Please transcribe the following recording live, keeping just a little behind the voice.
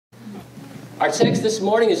Our text this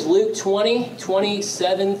morning is Luke 20,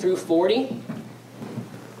 27 through 40.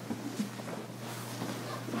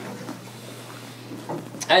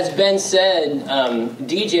 As Ben said,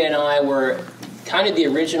 DJ and I were kind of the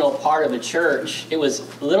original part of the church. It was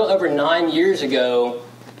a little over 9 years ago,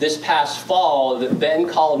 this past fall, that Ben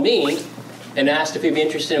called me and asked if he'd be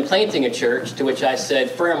interested in planting a church, to which I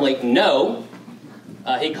said firmly, no.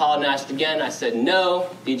 He called and asked again. I said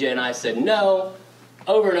no. DJ and I said no,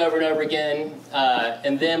 over and over and over again.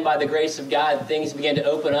 And then by the grace of God, things began to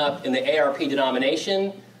open up in the ARP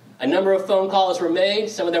denomination. A number of phone calls were made.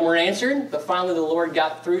 Some of them were answered. But finally, the Lord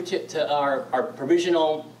got through to our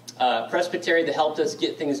provisional presbytery that helped us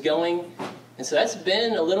get things going. And so that's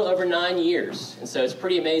been a little over 9 years. And so it's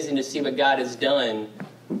pretty amazing to see what God has done.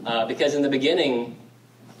 Because in the beginning,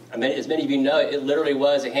 as many of you know, it literally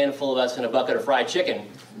was a handful of us and a bucket of fried chicken,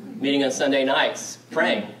 meeting on Sunday nights,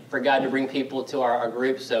 praying for God to bring people to our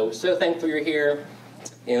group. So thankful you're here.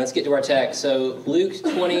 And let's get to our text. So Luke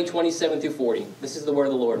 20, 27 through 40. This is the word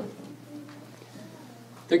of the Lord.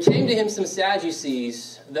 There came to him some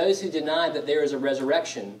Sadducees, those who denied that there is a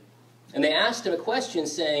resurrection. And they asked him a question,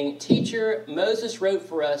 saying, Teacher, Moses wrote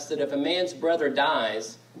for us that if a man's brother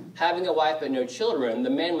dies, having a wife but no children, the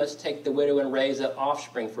man must take the widow and raise up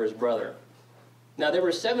offspring for his brother. Now there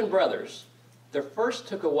were 7 brothers. The first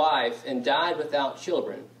took a wife and died without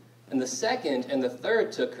children. And the second and the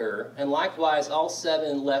third took her, and likewise all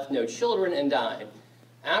 7 left no children and died.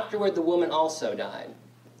 Afterward the woman also died.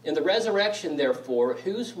 In the resurrection, therefore,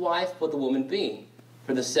 whose wife will the woman be?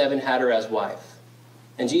 For the 7 had her as wife.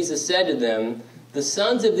 And Jesus said to them, The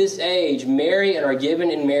sons of this age marry and are given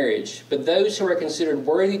in marriage, but those who are considered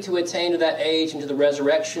worthy to attain to that age and to the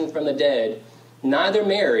resurrection from the dead, neither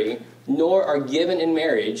marry nor are given in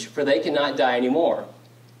marriage, for they cannot die anymore,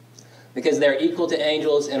 because they are equal to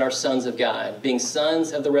angels and are sons of God, being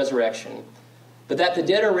sons of the resurrection. But that the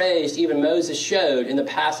dead are raised, even Moses showed in the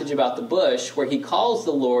passage about the bush, where he calls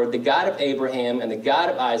the Lord the God of Abraham and the God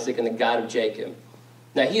of Isaac and the God of Jacob.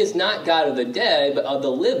 Now he is not God of the dead, but of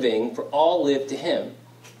the living, for all live to him.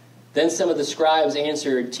 Then some of the scribes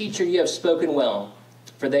answered, Teacher, you have spoken well,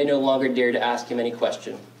 for they no longer dared to ask him any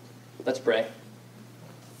question. Let's pray.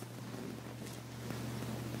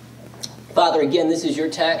 Father, again, this is your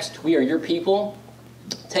text. We are your people.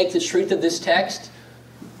 Take the truth of this text,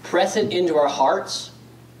 press it into our hearts.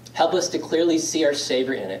 Help us to clearly see our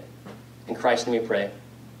Savior in it. In Christ's name we pray.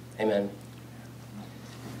 Amen.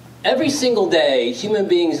 Every single day, human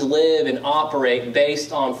beings live and operate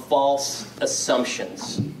based on false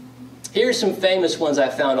assumptions. Here are some famous ones I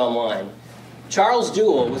found online. Charles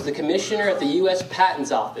Dewey was the commissioner at the U.S.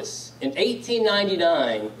 Patents Office. In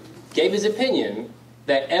 1899, gave his opinion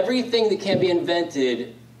that everything that can be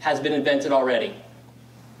invented has been invented already.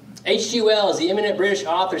 H.G. Wells, the eminent British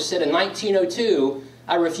author, said in 1902,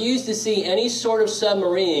 I refuse to see any sort of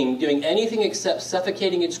submarine doing anything except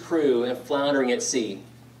suffocating its crew and floundering at sea.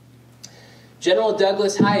 General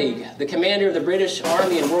Douglas Haig, the commander of the British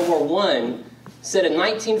Army in World War I, said in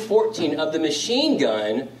 1914 of the machine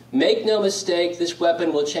gun, make no mistake, this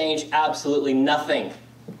weapon will change absolutely nothing.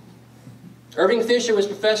 Irving Fisher was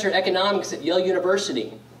professor of economics at Yale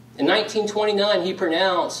University. In 1929, he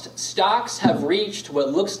pronounced, stocks have reached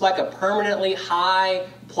what looks like a permanently high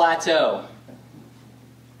plateau.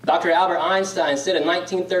 Dr. Albert Einstein said in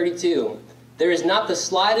 1932, there is not the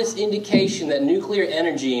slightest indication that nuclear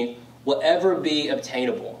energy will ever be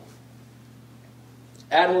obtainable.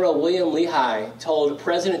 Admiral William Lehigh told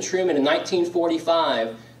President Truman in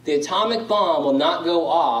 1945, the atomic bomb will not go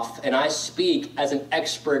off, and I speak as an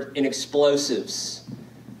expert in explosives.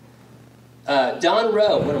 Don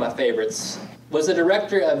Rowe, one of my favorites, was the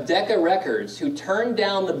director of Decca Records, who turned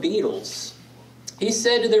down the Beatles. He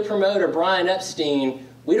said to their promoter, Brian Epstein,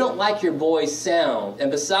 we don't like your boys' sound, and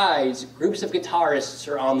besides, groups of guitarists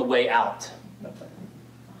are on the way out.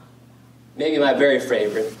 Maybe my very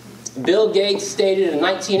favorite. Bill Gates stated in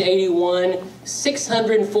 1981,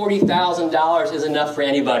 $640,000 is enough for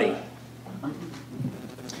anybody.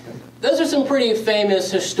 Those are some pretty famous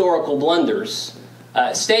historical blunders.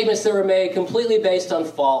 Statements that were made completely based on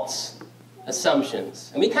false assumptions.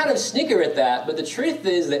 And we kind of snicker at that, but the truth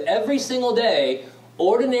is that every single day,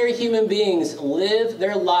 ordinary human beings live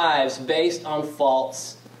their lives based on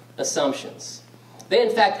false assumptions. They,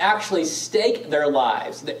 in fact, actually stake their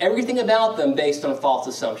lives, everything about them based on false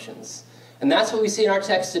assumptions. And that's what we see in our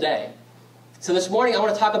text today. So this morning, I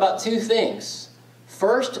want to talk about 2 things.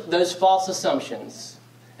 First, those false assumptions.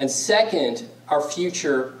 And second, our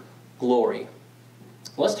future glory.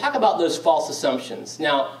 Let's talk about those false assumptions.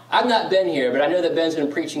 Now, I've not been here, but I know that Ben's been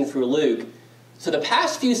preaching through Luke. So the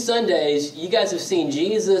past few Sundays, you guys have seen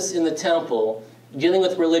Jesus in the temple dealing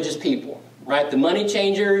with religious people, right? The money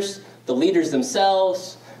changers, the leaders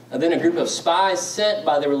themselves, and then a group of spies sent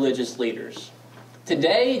by the religious leaders.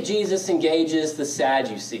 Today, Jesus engages the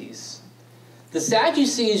Sadducees. The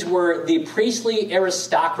Sadducees were the priestly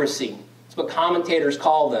aristocracy. That's what commentators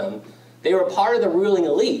call them. They were part of the ruling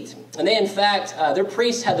elite. And they, in fact, their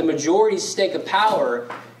priests had the majority stake of power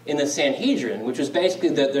in the Sanhedrin, which was basically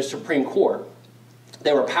the Supreme Court.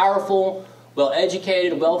 They were powerful,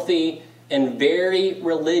 well-educated, wealthy, and very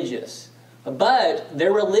religious. But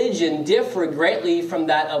their religion differed greatly from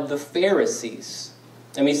that of the Pharisees.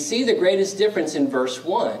 And we see the greatest difference in verse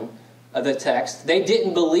 1 of the text. They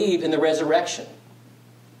didn't believe in the resurrection.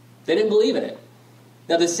 They didn't believe in it.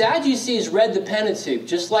 Now, the Sadducees read the Pentateuch,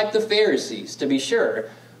 just like the Pharisees, to be sure.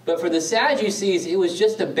 But for the Sadducees, it was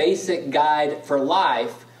just a basic guide for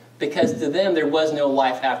life, because to them, there was no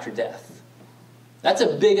life after death. That's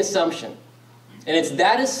a big assumption. And it's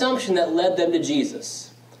that assumption that led them to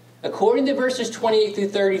Jesus. According to verses 28 through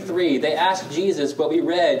 33, they asked Jesus what we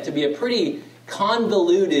read to be a pretty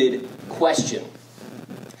convoluted question.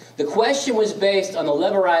 The question was based on the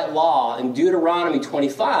Levirate law in Deuteronomy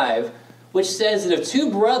 25, which says that if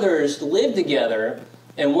two brothers live together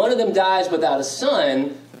and one of them dies without a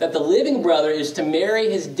son, that the living brother is to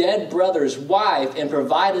marry his dead brother's wife and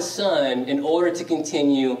provide a son in order to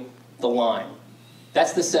continue the line.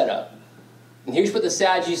 That's the setup. And here's what the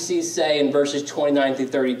Sadducees say in verses 29 through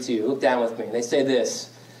 32. Look down with me. They say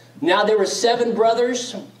this. Now there were 7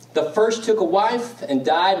 brothers. The first took a wife and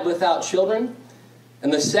died without children.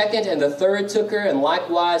 And the second and the third took her, and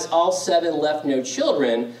likewise all 7 left no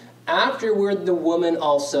children. Afterward the woman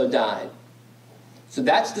also died. So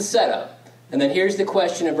that's the setup. And then here's the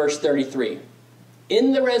question in verse 33.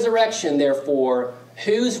 In the resurrection, therefore,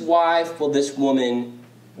 whose wife will this woman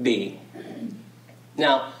be?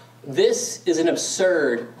 Now, this is an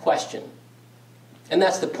absurd question. And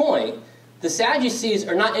that's the point. The Sadducees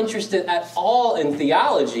are not interested at all in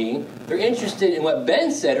theology. They're interested in what Ben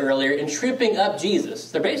said earlier, in tripping up Jesus.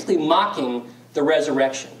 They're basically mocking the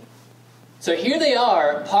resurrection. So here they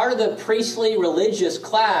are, part of the priestly religious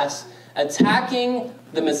class, attacking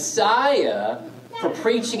the Messiah for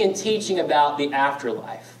preaching and teaching about the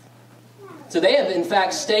afterlife. So they have, in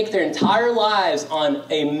fact, staked their entire lives on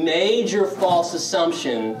a major false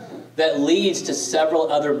assumption that leads to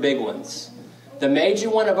several other big ones. The major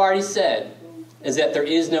one I've already said is that there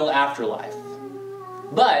is no afterlife.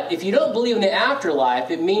 But if you don't believe in the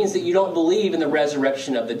afterlife, it means that you don't believe in the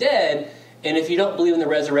resurrection of the dead. And if you don't believe in the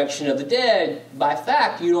resurrection of the dead, by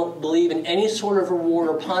fact, you don't believe in any sort of reward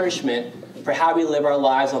or punishment for how we live our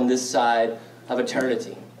lives on this side of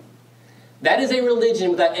eternity. That is a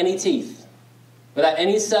religion without any teeth, without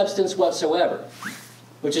any substance whatsoever,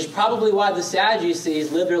 which is probably why the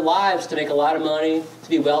Sadducees lived their lives to make a lot of money, to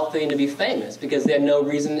be wealthy, and to be famous, because they had no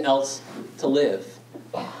reason else to live.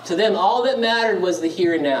 To them, all that mattered was the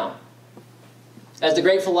here and now. As the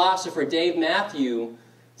great philosopher Dave Matthew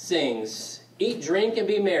sings, eat, drink, and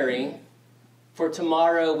be merry, for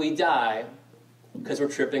tomorrow we die, because we're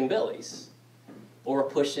tripping billies, or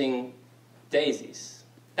pushing daisies.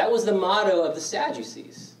 That was the motto of the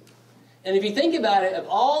Sadducees. And if you think about it, of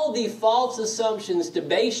all the false assumptions to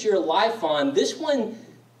base your life on, this one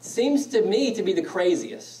seems to me to be the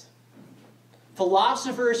craziest.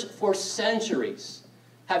 Philosophers for centuries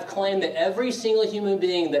have claimed that every single human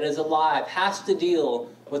being that is alive has to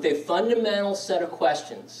deal with a fundamental set of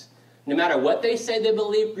questions, no matter what they say they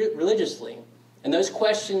believe religiously. And those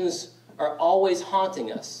questions are always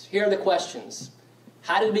haunting us. Here are the questions.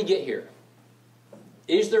 How did we get here?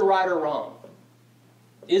 Is there right or wrong?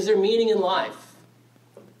 Is there meaning in life?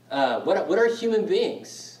 What are human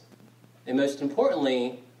beings? And most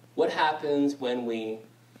importantly, what happens when we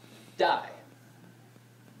die?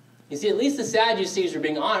 You see, at least the Sadducees are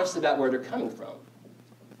being honest about where they're coming from.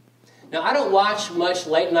 Now, I don't watch much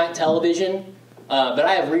late-night television, but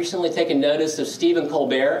I have recently taken notice of Stephen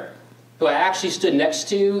Colbert, who I actually stood next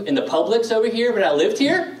to in the Publix over here when I lived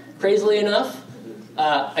here, crazily enough.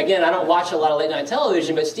 Again, I don't watch a lot of late-night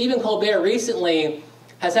television, but Stephen Colbert recently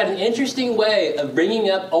has had an interesting way of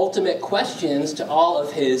bringing up ultimate questions to all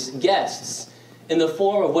of his guests in the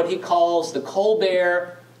form of what he calls the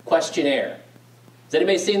Colbert questionnaire. Has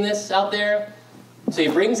anybody seen this out there? So he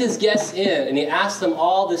brings his guests in and he asks them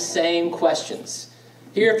all the same questions.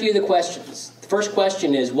 Here are a few of the questions. The first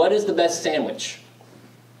question is, what is the best sandwich?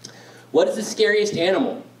 What is the scariest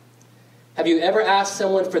animal? Have you ever asked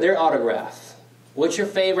someone for their autograph? What's your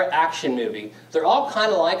favorite action movie? They're all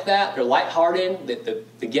kind of like that. They're lighthearted.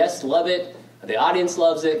 The guests love it. The audience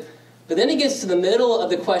loves it. But then he gets to the middle of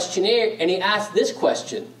the questionnaire and he asks this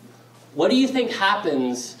question. What do you think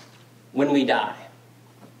happens when we die?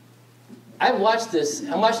 I watched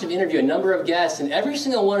him interview a number of guests, and every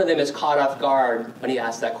single one of them is caught off guard when he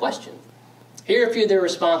asked that question. Here are a few of their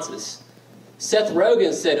responses. Seth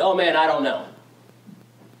Rogen said, "Oh man, I don't know."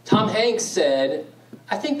 Tom Hanks said,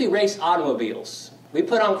 "I think we race automobiles. We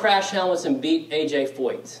put on crash helmets and beat A.J.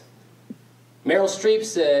 Foyt." Meryl Streep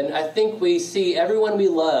said, "I think we see everyone we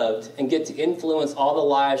loved and get to influence all the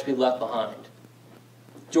lives we left behind."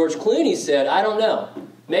 George Clooney said, "I don't know.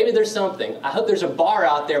 Maybe there's something. I hope there's a bar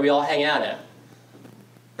out there we all hang out at."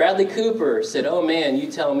 Bradley Cooper said, "Oh man,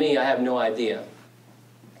 you tell me, I have no idea."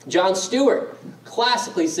 Jon Stewart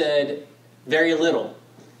classically said, "Very little."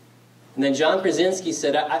 And then John Krasinski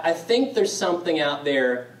said, I think there's something out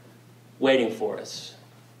there waiting for us."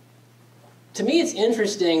 To me, it's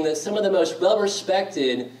interesting that some of the most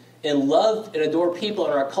well-respected and loved and adored people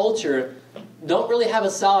in our culture don't really have a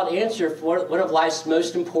solid answer for one of life's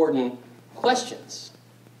most important questions.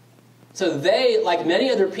 So they, like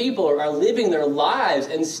many other people, are living their lives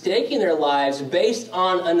and staking their lives based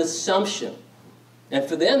on an assumption. And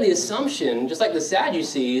for them, the assumption, just like the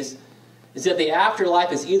Sadducees, is that the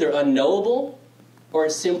afterlife is either unknowable or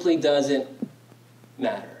it simply doesn't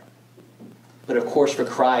matter. But of course, for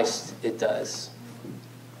Christ, it does.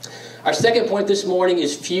 Our second point this morning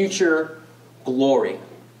is future glory.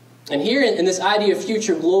 And here in this idea of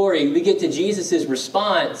future glory, we get to Jesus'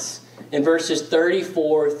 response in verses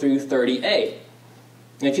 34 through 38.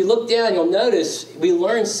 And if you look down, you'll notice we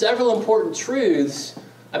learn several important truths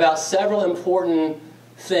about several important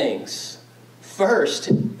things. First,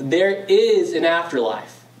 there is an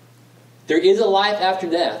afterlife. There is a life after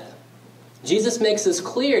death. Jesus makes this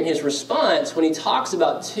clear in his response when he talks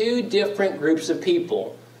about two different groups of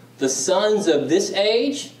people, the sons of this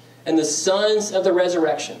age and the sons of the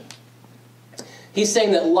resurrection. He's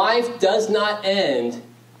saying that life does not end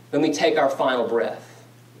when we take our final breath.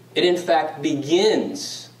 It in fact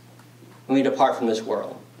begins when we depart from this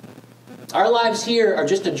world. Our lives here are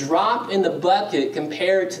just a drop in the bucket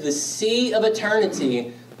compared to the sea of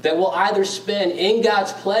eternity that we'll either spend in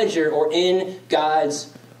God's pleasure or in God's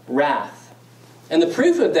wrath. And the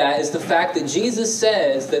proof of that is the fact that Jesus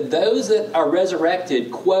says that those that are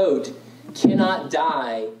resurrected, quote, cannot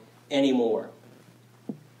die anymore.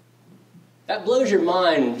 That blows your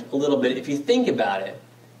mind a little bit if you think about it.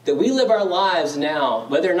 That we live our lives now,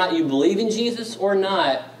 whether or not you believe in Jesus or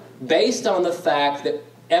not, based on the fact that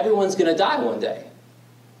everyone's going to die one day.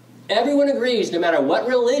 Everyone agrees, no matter what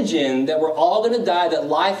religion, that we're all going to die, that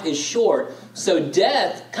life is short. So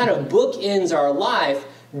death kind of bookends our life.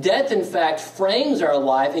 Death, in fact, frames our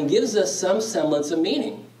life and gives us some semblance of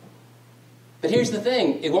meaning. But here's the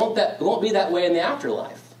thing. It won't be that way in the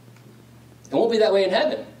afterlife. It won't be that way in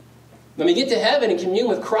heaven. When we get to heaven and commune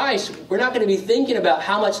with Christ, we're not going to be thinking about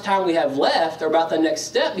how much time we have left or about the next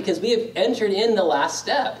step because we have entered in the last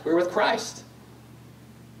step. We're with Christ.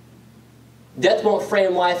 Death won't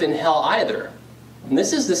frame life in hell either. And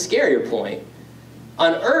this is the scarier point.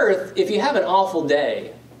 On earth, if you have an awful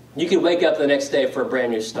day, you can wake up the next day for a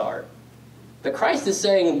brand new start. But Christ is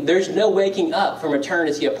saying there's no waking up from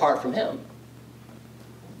eternity apart from him.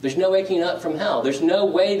 There's no waking up from hell. There's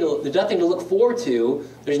there's nothing to look forward to.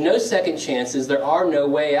 There's no second chances. There are no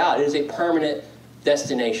way out. It is a permanent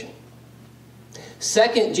destination.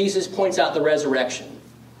 Second, Jesus points out the resurrection.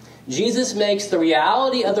 Jesus makes the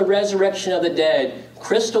reality of the resurrection of the dead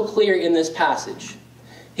crystal clear in this passage.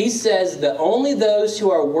 He says that only those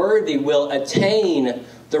who are worthy will attain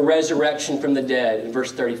the resurrection from the dead in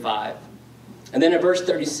verse 35. And then in verse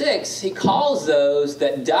 36, he calls those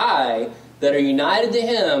that die, that are united to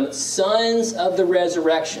him, sons of the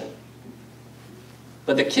resurrection.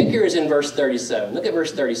 But the kicker is in verse 37. Look at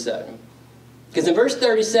verse 37. Because in verse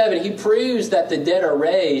 37, he proves that the dead are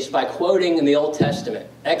raised by quoting in the Old Testament.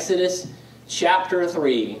 Exodus chapter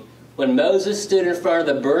 3, when Moses stood in front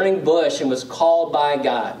of the burning bush and was called by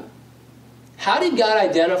God. How did God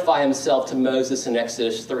identify himself to Moses in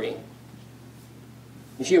Exodus 3?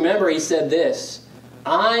 If you remember, he said this,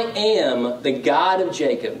 "I am the God of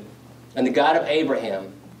Jacob, and the God of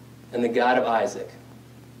Abraham, and the God of Isaac."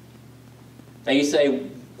 Now you say,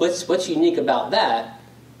 what's unique about that?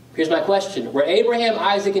 Here's my question. Were Abraham,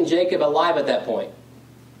 Isaac, and Jacob alive at that point?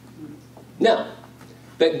 No.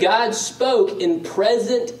 But God spoke in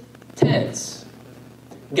present tense.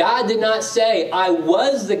 God did not say, "I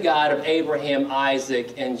was the God of Abraham,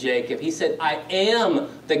 Isaac, and Jacob." He said, "I am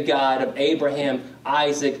the God of Abraham,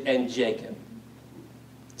 Isaac, and Jacob."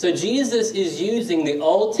 So Jesus is using the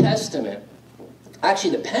Old Testament,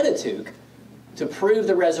 actually the Pentateuch, to prove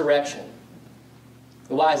the resurrection.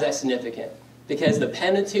 Why is that significant? Because the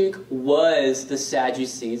Pentateuch was the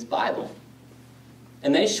Sadducees' Bible.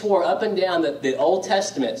 And they swore up and down that the Old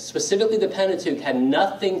Testament, specifically the Pentateuch, had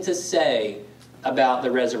nothing to say about the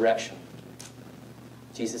resurrection.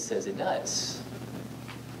 Jesus says it does.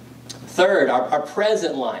 Third, our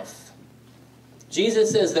present life.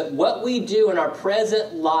 Jesus says that what we do in our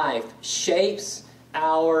present life shapes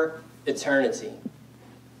our eternity.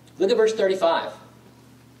 Look at verse 35.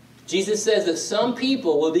 Jesus says that some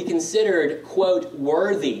people will be considered, quote,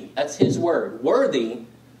 worthy. That's his word. Worthy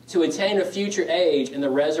to attain a future age in the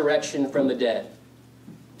resurrection from the dead.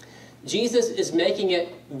 Jesus is making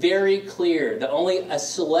it very clear that only a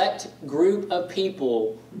select group of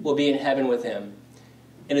people will be in heaven with him.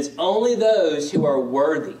 And it's only those who are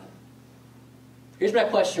worthy. Here's my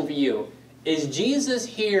question for you. Is Jesus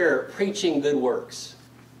here preaching good works?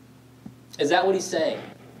 Is that what he's saying?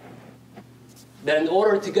 That in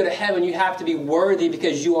order to go to heaven, you have to be worthy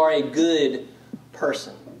because you are a good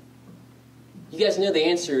person? You guys know the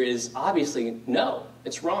answer is obviously no.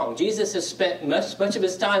 It's wrong. Jesus has spent much of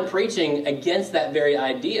his time preaching against that very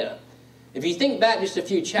idea. If you think back just a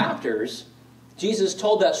few chapters, Jesus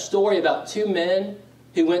told that story about two men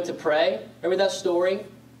who went to pray. Remember that story?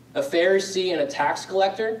 A Pharisee and a tax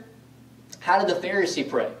collector. How did the Pharisee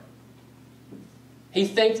pray? He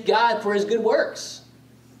thanked God for his good works.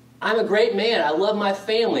 I'm a great man. I love my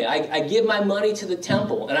family. I give my money to the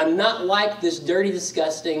temple. And I'm not like this dirty,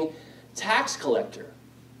 disgusting tax collector.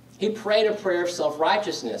 He prayed a prayer of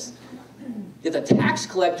self-righteousness. Yet the tax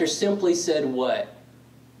collector simply said what?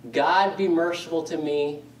 God be merciful to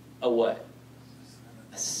me, a what?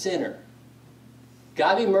 A sinner.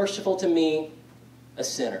 God be merciful to me, a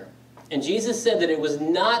sinner. And Jesus said that it was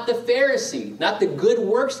not the Pharisee, not the good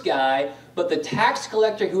works guy, but the tax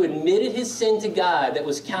collector who admitted his sin to God that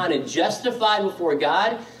was counted justified before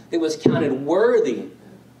God, that was counted worthy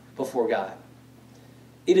before God.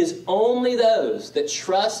 It is only those that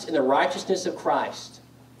trust in the righteousness of Christ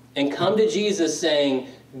and come to Jesus saying,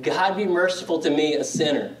 God be merciful to me, a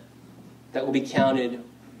sinner, that will be counted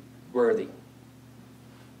worthy.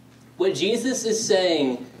 What Jesus is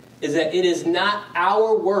saying is that it is not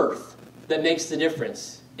our worth that makes the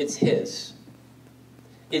difference. It's his.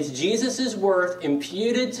 It's Jesus' worth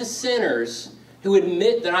imputed to sinners who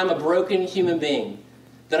admit that I'm a broken human being,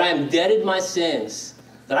 that I am dead in my sins,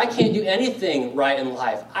 that I can't do anything right in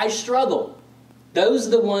life. I struggle. Those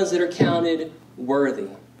are the ones that are counted worthy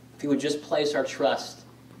if we would just place our trust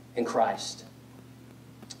in Christ.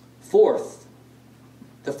 Fourth,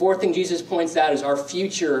 the fourth thing Jesus points out is our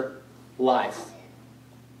future life.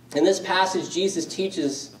 In this passage, Jesus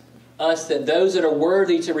teaches us that those that are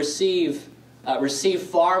worthy to receive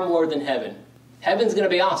far more than heaven. Heaven's going to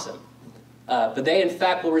be awesome. But they, in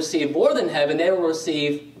fact, will receive more than heaven. They will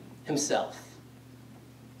receive himself.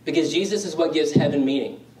 Because Jesus is what gives heaven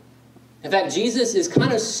meaning. In fact, Jesus is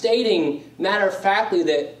kind of stating matter-of-factly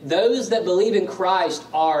that those that believe in Christ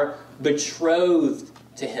are betrothed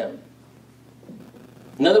to him.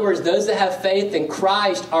 In other words, those that have faith in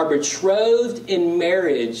Christ are betrothed in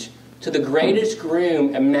marriage to the greatest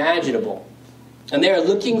groom imaginable. And they are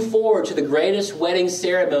looking forward to the greatest wedding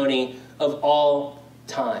ceremony of all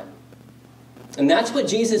time. And that's what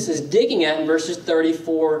Jesus is digging at in verses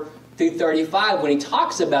 34 through 35 when he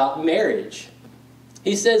talks about marriage.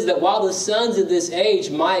 He says that while the sons of this age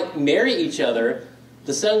might marry each other,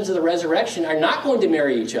 the sons of the resurrection are not going to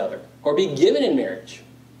marry each other or be given in marriage.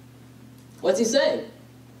 What's he saying?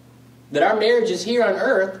 That our marriages here on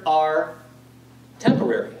earth are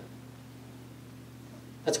temporary.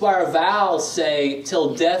 That's why our vows say,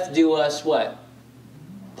 till death do us what?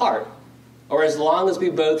 Part. Or as long as we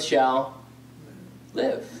both shall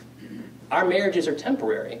live. Our marriages are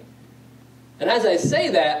temporary. And as I say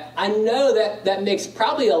that, I know that makes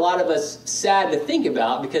probably a lot of us sad to think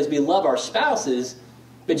about because we love our spouses.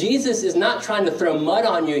 But Jesus is not trying to throw mud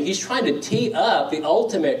on you. He's trying to tee up the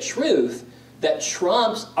ultimate truth that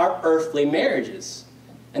trumps our earthly marriages.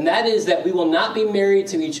 And that is that we will not be married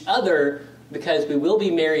to each other because we will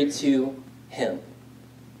be married to him.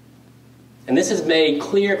 And this is made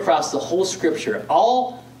clear across the whole Scripture.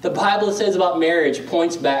 All the Bible says about marriage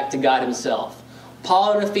points back to God himself.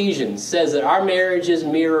 Paul in Ephesians says that our marriages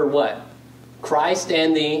mirror what? Christ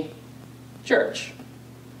and the church.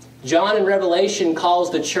 John in Revelation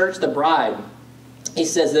calls the church the bride. He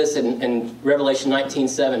says this in Revelation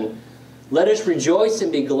 19:7. Let us rejoice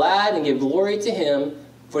and be glad and give glory to him,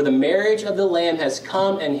 for the marriage of the Lamb has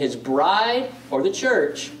come, and his bride, or the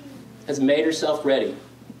church, has made herself ready.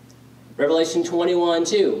 Revelation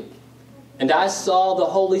 21:2. And I saw the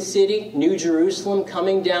holy city, New Jerusalem,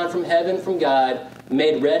 coming down from heaven from God,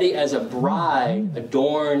 made ready as a bride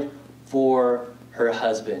adorned for her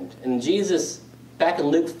husband. And Jesus, back in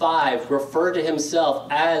Luke 5, referred to himself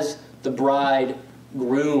as the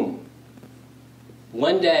bridegroom.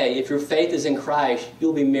 One day, if your faith is in Christ,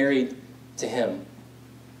 you'll be married to him.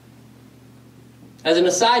 As an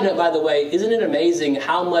aside note, by the way, isn't it amazing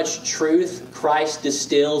how much truth Christ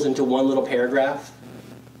distills into one little paragraph?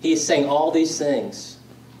 He's saying all these things.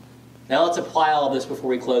 Now let's apply all this before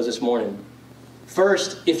we close this morning.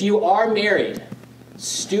 First, if you are married,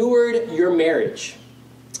 steward your marriage.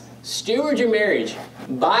 Steward your marriage.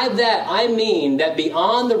 By that, I mean that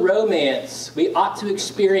beyond the romance we ought to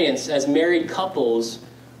experience as married couples,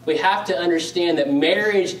 we have to understand that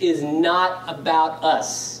marriage is not about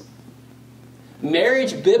us.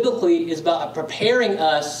 Marriage biblically is about preparing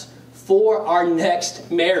us for our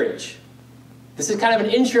next marriage. This is kind of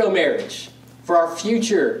an intro marriage for our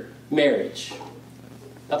future marriage.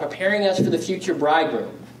 About preparing us for the future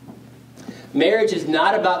bridegroom. Marriage is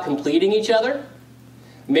not about completing each other.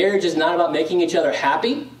 Marriage is not about making each other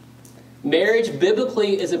happy. Marriage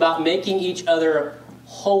biblically is about making each other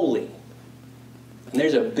holy. And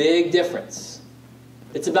there's a big difference.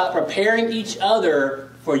 It's about preparing each other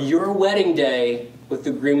for your wedding day with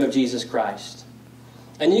the groom of Jesus Christ.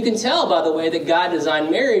 And you can tell, by the way, that God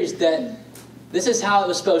designed marriage that this is how it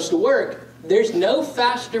was supposed to work. There's no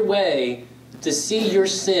faster way to see your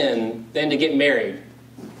sin than to get married.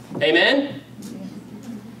 Amen?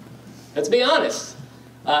 Let's be honest.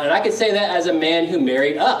 And I could say that as a man who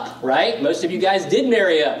married up, right? Most of you guys did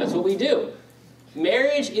marry up. That's what we do.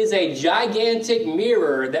 Marriage is a gigantic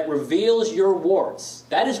mirror that reveals your warts.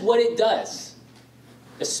 That is what it does.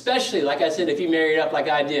 Especially, like I said, if you married up like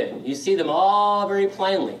I did. You see them all very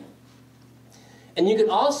plainly. And you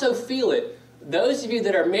can also feel it. Those of you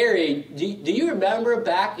that are married, do you remember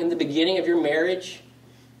back in the beginning of your marriage?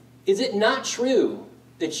 Is it not true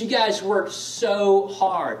that you guys worked so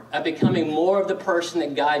hard at becoming more of the person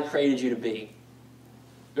that God created you to be?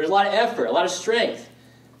 There's a lot of effort, a lot of strength.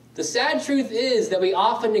 The sad truth is that we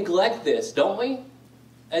often neglect this, don't we?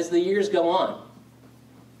 As the years go on.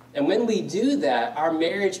 And when we do that, our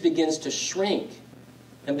marriage begins to shrink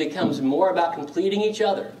and becomes more about completing each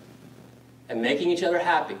other and making each other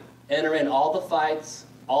happy. Enter in all the fights,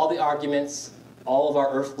 all the arguments, all of our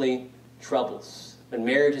earthly troubles. When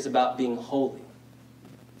marriage is about being holy.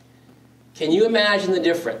 Can you imagine the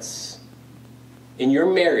difference in your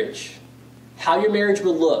marriage, how your marriage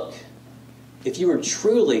would look if you were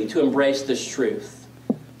truly to embrace this truth,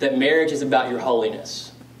 that marriage is about your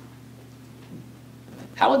holiness?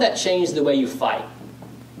 How would that change the way you fight?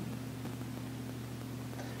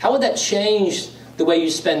 How would that change the way you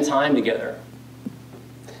spend time together?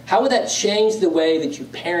 How would that change the way that you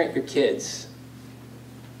parent your kids?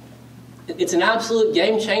 It's an absolute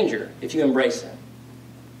game changer if you embrace it.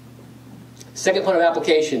 Second point of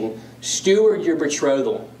application, steward your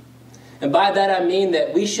betrothal. And by that I mean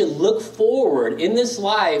that we should look forward in this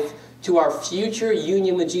life to our future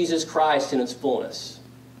union with Jesus Christ in its fullness.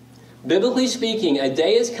 Biblically speaking, a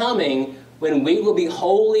day is coming when we will be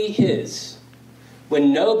wholly His,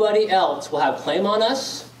 when nobody else will have claim on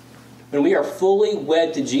us, when we are fully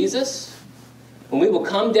wed to Jesus, when we will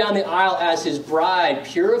come down the aisle as His bride,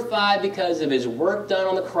 purified because of His work done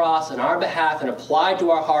on the cross on our behalf and applied to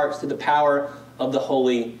our hearts through the power of the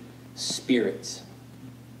Holy Spirit.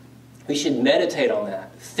 We should meditate on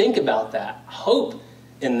that, think about that, hope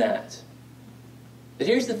in that. But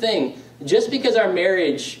here's the thing, just because our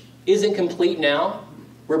marriage isn't complete now,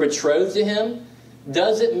 we're betrothed to Him,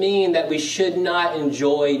 doesn't mean that we should not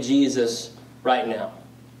enjoy Jesus right now.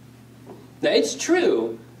 Now, it's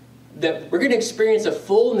true that we're going to experience a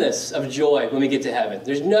fullness of joy when we get to heaven.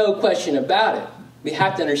 There's no question about it. We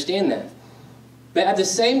have to understand that. But at the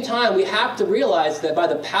same time, we have to realize that by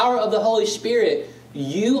the power of the Holy Spirit,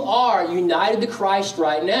 you are united to Christ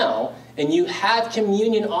right now, and you have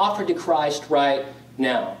communion offered to Christ right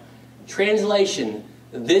now. Translation,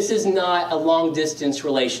 this is not a long-distance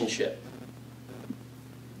relationship.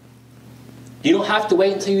 You don't have to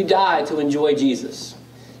wait until you die to enjoy Jesus.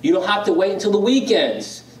 You don't have to wait until the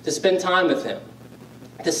weekends to spend time with Him.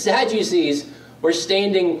 The Sadducees were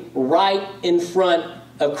standing right in front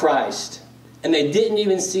of Christ, and they didn't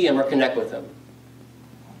even see Him or connect with Him.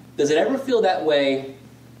 Does it ever feel that way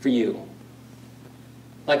for you?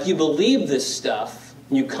 Like you believe this stuff,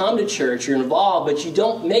 and you come to church, you're involved, but you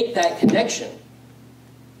don't make that connection.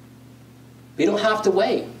 We don't have to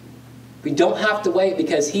wait. We don't have to wait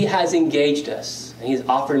because He has engaged us, and He's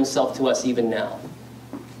offered Himself to us even now.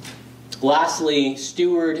 Lastly,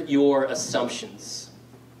 steward your assumptions.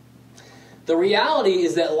 The reality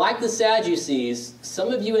is that, like the Sadducees,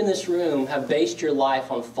 some of you in this room have based your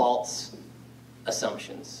life on false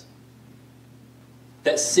assumptions.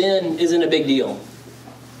 That sin isn't a big deal.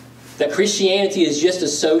 That Christianity is just a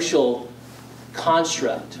social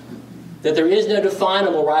construct. That there is no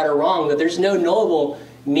definable right or wrong. That there's no knowable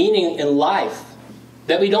meaning in life.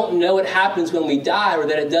 That we don't know what happens when we die, or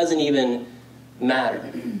that it doesn't even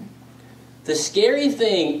matter. The scary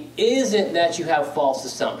thing isn't that you have false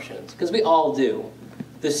assumptions, because we all do.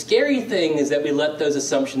 The scary thing is that we let those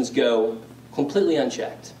assumptions go completely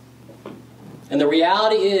unchecked. And the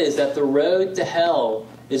reality is that the road to hell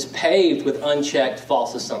is paved with unchecked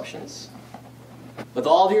false assumptions. With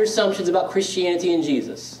all of your assumptions about Christianity and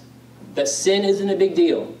Jesus, that sin isn't a big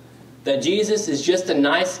deal, that Jesus is just a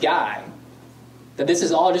nice guy, that this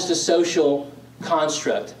is all just a social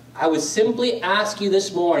construct, I would simply ask you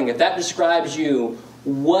this morning, if that describes you,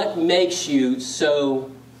 what makes you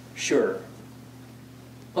so sure?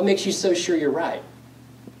 What makes you so sure you're right?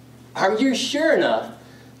 Are you sure enough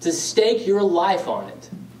to stake your life on it?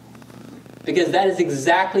 Because that is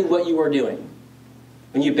exactly what you are doing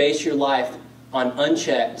when you base your life on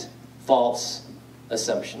unchecked, false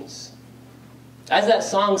assumptions. As that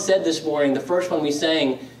song said this morning, the first one we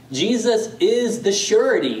sang, Jesus is the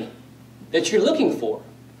surety that you're looking for.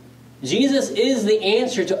 Jesus is the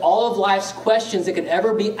answer to all of life's questions that could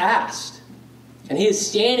ever be asked. And He is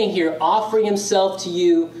standing here offering Himself to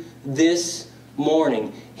you this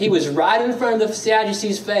morning. He was right in front of the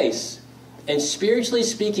Sadducees' face. And spiritually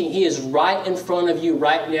speaking, He is right in front of you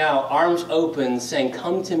right now, arms open, saying,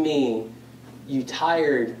 "Come to me, you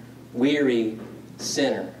tired, weary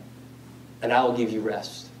sinner, and I will give you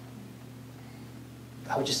rest."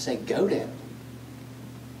 I would just say, go to Him.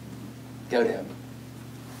 Go to Him.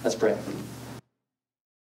 Let's pray.